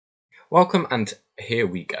Welcome, and here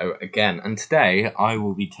we go again. And today I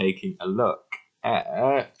will be taking a look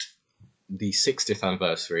at the 60th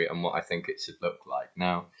anniversary and what I think it should look like.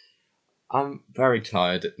 Now, I'm very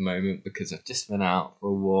tired at the moment because I've just been out for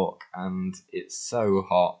a walk and it's so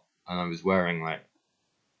hot, and I was wearing like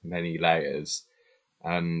many layers,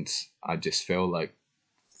 and I just feel like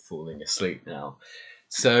falling asleep now.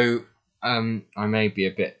 So, I may be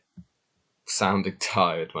a bit sounding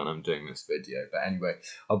tired when I'm doing this video, but anyway,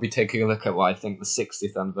 I'll be taking a look at what I think the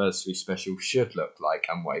 60th anniversary special should look like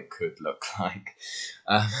and what it could look like.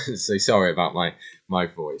 So sorry about my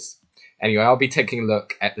voice. Anyway, I'll be taking a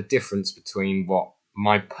look at the difference between what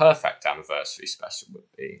my perfect anniversary special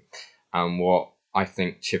would be and what I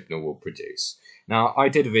think Chibnall will produce. Now, I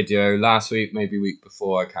did a video last week, maybe a week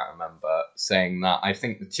before, I can't remember, saying that I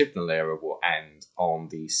think the Chibnall era will end on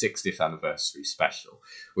the 60th anniversary special,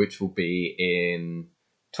 which will be in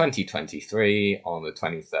 2023 on the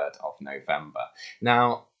 23rd of November.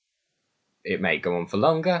 Now, it may go on for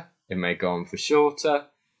longer, it may go on for shorter,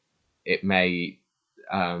 it may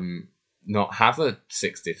not have a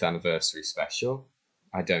 60th anniversary special.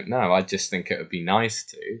 I don't know, I just think it would be nice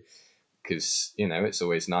to. Because, you know, it's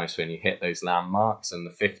always nice when you hit those landmarks, and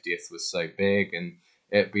the 50th was so big, and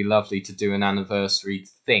it'd be lovely to do an anniversary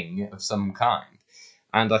thing of some kind.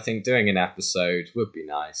 And I think doing an episode would be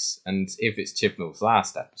nice. And if it's Chibnall's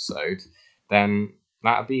last episode, then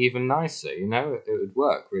that'd be even nicer, you know? It would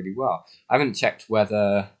work really well. I haven't checked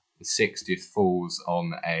whether the 60th falls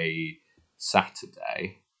on a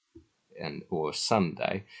Saturday or a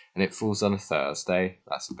Sunday, and it falls on a Thursday.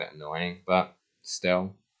 That's a bit annoying, but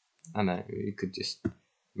still, I know, you could just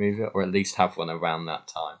move it, or at least have one around that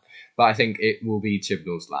time. But I think it will be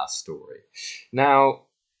Chibnall's last story. Now,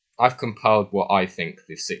 I've compiled what I think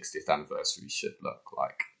the 60th anniversary should look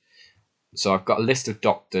like. So I've got a list of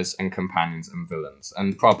doctors and companions and villains,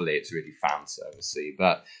 and probably it's really fan servicey.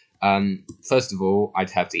 But first of all,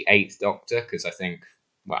 I'd have the 8th Doctor, because I think,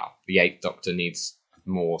 well, the 8th Doctor needs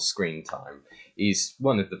more screen time. He's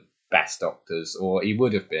one of the best Doctors, or he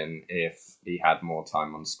would have been if he had more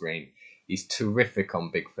time on screen. He's terrific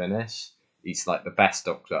on Big Finish. He's like the best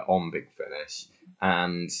Doctor on Big Finish,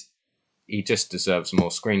 and he just deserves more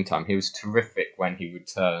screen time. He was terrific when he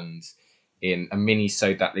returned in a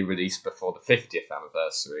mini-sode that they released before the 50th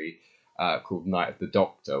anniversary, called Night of the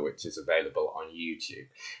Doctor, which is available on YouTube.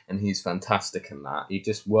 And he's fantastic in that. He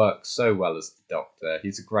just works so well as the Doctor.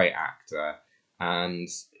 He's a great actor, and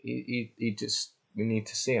he just, we need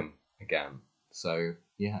to see him again. So,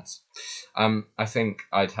 yes. I think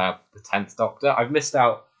I'd have the 10th Doctor. I've missed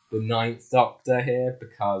out the 9th Doctor here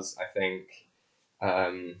because I think,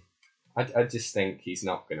 I just think he's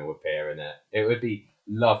not going to appear in it. It would be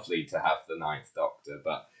lovely to have the 9th Doctor,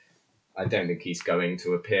 but I don't think he's going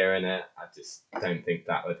to appear in it. I just don't think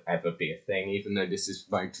that would ever be a thing, even though this is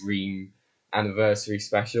my dream anniversary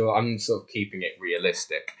special. I'm sort of keeping it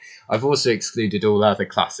realistic. I've also excluded all other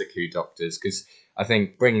classic Who Doctors, because I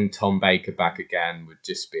think bringing Tom Baker back again would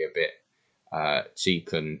just be a bit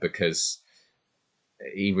cheapened, because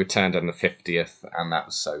he returned on the 50th, and that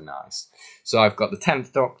was so nice. So I've got the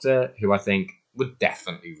 10th Doctor, who I think would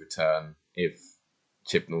definitely return if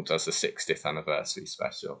Chibnall does the 60th anniversary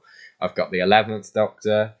special. I've got the 11th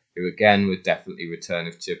Doctor, who again would definitely return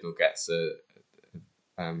if Chibnall gets a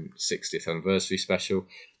 60th anniversary special.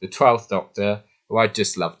 The 12th Doctor, who I'd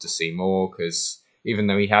just love to see more, because even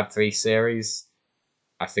though he had 3 series,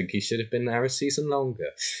 I think he should have been there a season longer.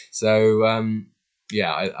 So,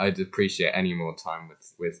 yeah, I'd appreciate any more time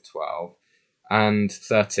with 12. And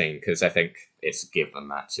 13, because I think it's given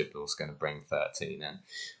that Chibnall's going to bring 13 in.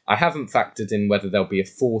 I haven't factored in whether there'll be a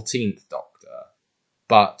 14th Doctor,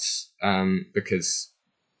 but because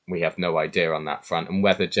we have no idea on that front, and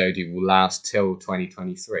whether Jodie will last till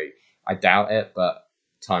 2023. I doubt it, but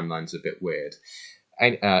timeline's a bit weird.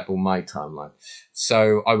 Or my timeline.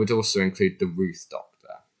 So I would also include the Ruth Doctor.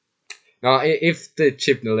 Now, if the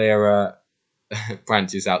Chibnall era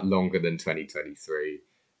branches out longer than 2023,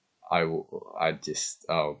 I just,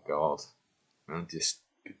 oh God, I'll just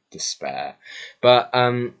despair. But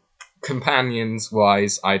companions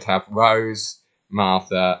wise, I'd have Rose,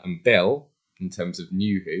 Martha, and Bill in terms of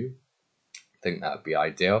New Who. I think that would be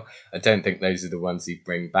ideal. I don't think those are the ones he'd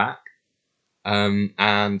bring back.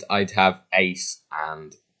 And I'd have Ace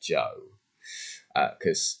and Joe,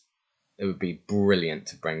 because it would be brilliant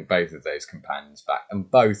to bring both of those companions back, and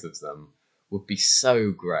both of them would be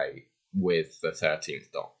so great with the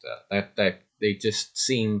 13th Doctor. They just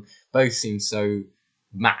both seem so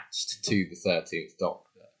matched to the 13th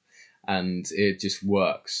Doctor, and it just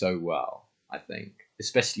works so well, I think.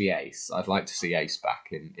 Especially Ace. I'd like to see Ace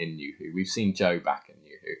back in New Who. We've seen Joe back in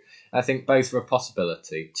New Who. I think both are a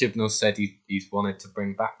possibility. Chibnall said he's wanted to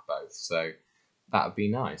bring back both, so that would be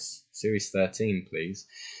nice. Series 13, please.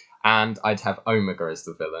 And I'd have Omega as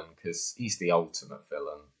the villain, because he's the ultimate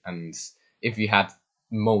villain. And if you had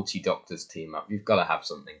multi-Doctors team up, you've got to have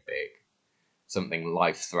something big. Something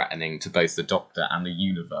life-threatening to both the Doctor and the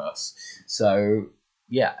universe. So,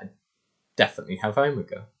 yeah, I'd definitely have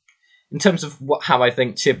Omega. In terms of how I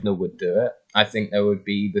think Chibnall would do it, I think there would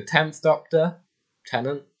be the 10th Doctor,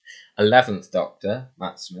 Tennant, 11th Doctor,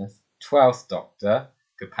 Matt Smith, 12th Doctor,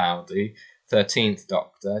 Capaldi, 13th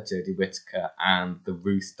Doctor, Jodie Whittaker, and the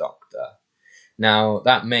Ruth Doctor. Now,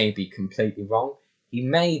 that may be completely wrong. He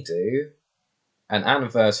may do an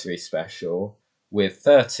anniversary special with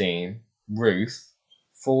 13, Ruth,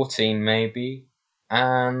 14 maybe,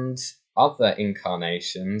 and other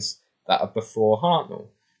incarnations that are before Hartnell.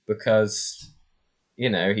 Because, you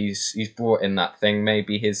know, he's brought in that thing.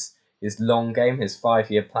 Maybe his long game, his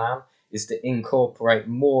 5-year plan, is to incorporate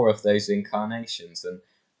more of those incarnations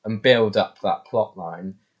and build up that plot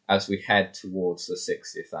line as we head towards the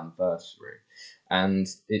 60th anniversary. And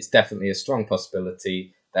it's definitely a strong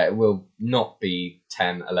possibility that it will not be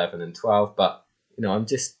 10, 11, and 12, but, you know, I'm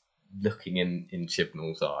just looking in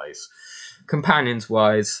Chibnall's eyes.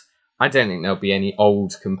 Companions-wise, I don't think there'll be any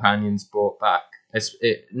old companions brought back.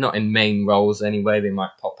 Not in main roles anyway, they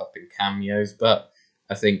might pop up in cameos, but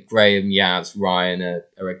I think Graham, Yaz, Ryan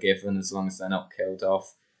are a given as long as they're not killed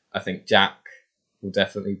off. I think Jack will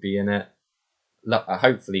definitely be in it.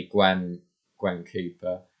 Hopefully Gwen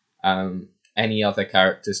Cooper. Any other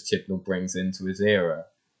characters Chibnall brings into his era.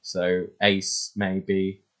 So Ace,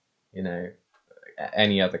 maybe, you know,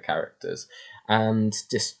 any other characters. And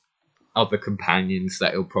just other companions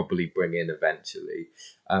that he'll probably bring in eventually.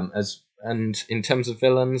 And in terms of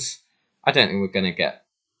villains, I don't think we're going to get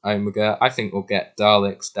Omega. I think we'll get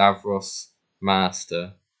Daleks, Davros,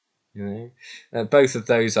 Master. You know, both of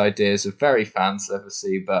those ideas are very fan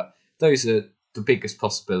servicey, but those are the biggest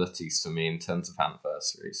possibilities for me in terms of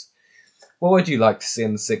anniversaries. What would you like to see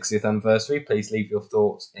on the 60th anniversary? Please leave your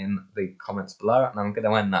thoughts in the comments below, and I'm going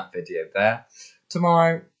to end that video there.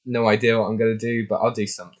 Tomorrow, no idea what I'm going to do, but I'll do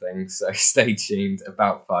something, so stay tuned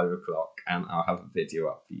about 5 o'clock, and I'll have a video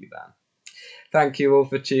up for you then. Thank you all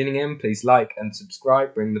for tuning in. Please like and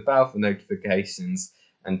subscribe, ring the bell for notifications,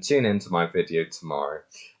 and tune in to my video tomorrow.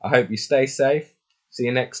 I hope you stay safe. See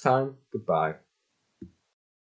you next time. Goodbye.